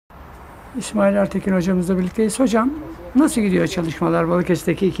İsmail Erteki hocamızla birlikteyiz. Hocam nasıl gidiyor çalışmalar?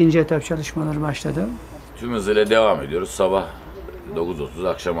 Balikesi'deki ikinci etap çalışmaları başladı. Tüm hızıyla devam ediyoruz. Sabah 9:30,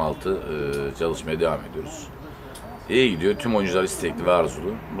 akşam 6 çalışmaya devam ediyoruz. İyi gidiyor. Tüm oyuncular istekli ve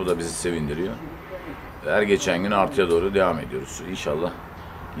arzulu. Bu da bizi sevindiriyor. Her geçen gün artıya doğru devam ediyoruz. İnşallah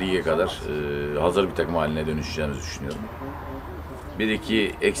lige kadar hazır bir takım haline dönüşeceğimizi düşünüyorum. Bir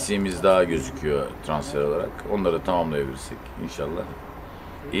iki eksiğimiz daha gözüküyor transfer olarak. Onları tamamlayabilirsek inşallah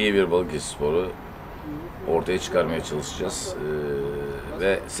iyi bir Balikesi sporu ortaya çıkarmaya çalışacağız.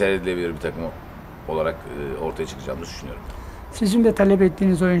 Ve seyredilebilir bir takım olarak ortaya çıkacağımızı düşünüyorum. Sizin de talep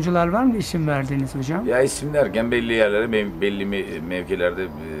ettiğiniz oyuncular var mı? İsim verdiğiniz hocam? Ya isim derken belli yerlere, belli mevkilerde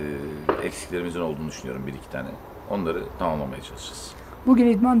eksiklerimizin olduğunu düşünüyorum, bir iki tane. Onları tamamlamaya çalışacağız. Bugün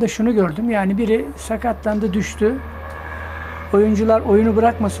idmanda şunu gördüm. Yani biri sakatlandı, düştü. Oyuncular oyunu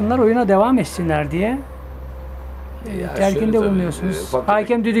bırakmasınlar, oyuna devam etsinler diye telkinde bulunuyorsunuz.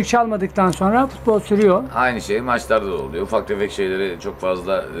 Hakem düdük çalmadıktan sonra futbol sürüyor. Aynı şey maçlarda da oluyor. Ufak tefek şeyleri çok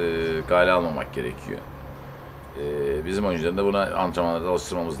fazla kale almamak gerekiyor. Bizim oyuncuların da buna antrenmanlarda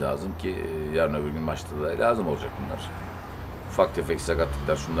alıştırmamız lazım ki yarın öbür gün maçta da lazım olacak bunlar. Ufak tefek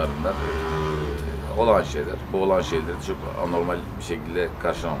sakatlıklar, şunlar bunlar olan şeyler. Bu olan şeyleri çok anormal bir şekilde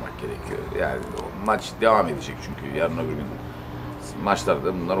karşılamamak gerekiyor. Yani maç devam edecek çünkü yarın öbür gün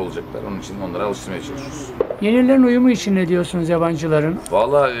maçlarda bunlar olacaklar. Onun için onlara alıştırmaya çalışıyoruz. Yenilerin uyumu için ne diyorsunuz yabancıların?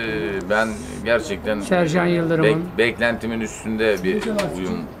 Vallahi ben gerçekten Sercan Yıldırım'ın beklentimin üstünde bir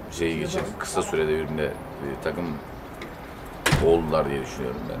uyum şeyi geçirdim. Kısa sürede birbirine takım oldular diye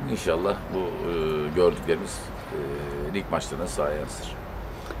düşünüyorum ben. İnşallah bu gördüklerimiz lig maçlarına sahaya yansır.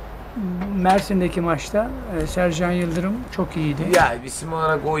 Mersin'deki maçta Sercan Yıldırım çok iyiydi. Ya isim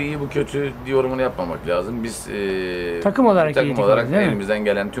olarak o iyi bu kötü yorumunu yapmamak lazım. Biz takım olarak elimizden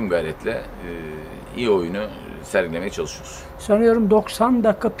gelen tüm gayretle iyi oyunu sergilemeye çalışıyoruz. Sanıyorum 90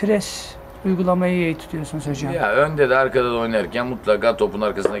 dakika pres uygulamayı iyi tutuyorsunuz hocam. Ya önde de arkada da oynarken mutlaka topun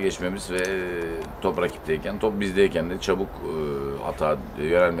arkasına geçmemiz ve top rakipteyken, top bizdeyken de çabuk hata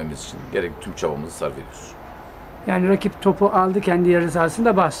yönelmemiz için gerek tüm çabamızı sarf ediyoruz. Yani rakip topu aldı kendi yarı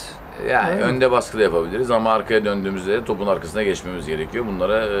sahasında bas. Yani önde baskı da yapabiliriz ama arkaya döndüğümüzde de topun arkasına geçmemiz gerekiyor.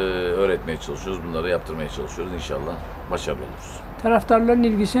 Bunlara öğretmeye çalışıyoruz, bunları yaptırmaya çalışıyoruz. İnşallah başarılı oluruz. Taraftarların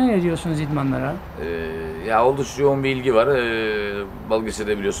ilgisine ne diyorsunuz idmanlara? Ya oldukça yoğun bir ilgi var.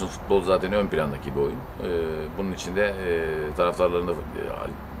 Balıkesir'de biliyorsunuz futbol zaten ön plandaki bir oyun. Bunun için de taraftarların da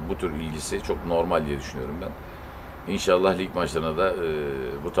bu tür ilgisi çok normal diye düşünüyorum ben. İnşallah lig maçlarına da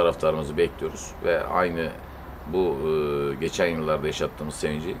bu taraftarımızı bekliyoruz ve aynı bu geçen yıllarda yaşattığımız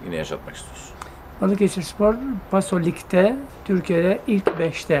sevinci yine yaşatmak istiyoruz. Balıkesirspor Paso Lig'de Türkiye'de ilk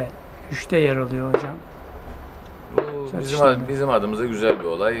 5'te, 3'te yer alıyor hocam. Bu bizim adımıza güzel bir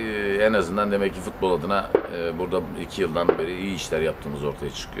olay. En azından demek ki futbol adına burada 2 yıldan beri iyi işler yaptığımız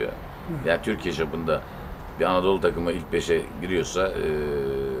ortaya çıkıyor. Yani Türkiye çapında bir Anadolu takımı ilk 5'e giriyorsa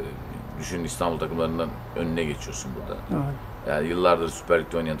düşün, İstanbul takımlarından önüne geçiyorsun burada. Evet. Yani yıllardır Süper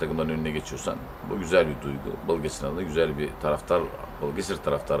Lig'de oynayan takımların önüne geçiyorsan bu güzel bir duygu. Balıkesir adına güzel bir taraftar, Balıkesir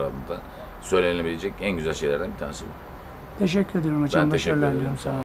taraftarı adına söylenilebilecek en güzel şeylerden bir tanesi bu. Teşekkür ederim hocam. Ben teşekkür ederim. Sağ olun.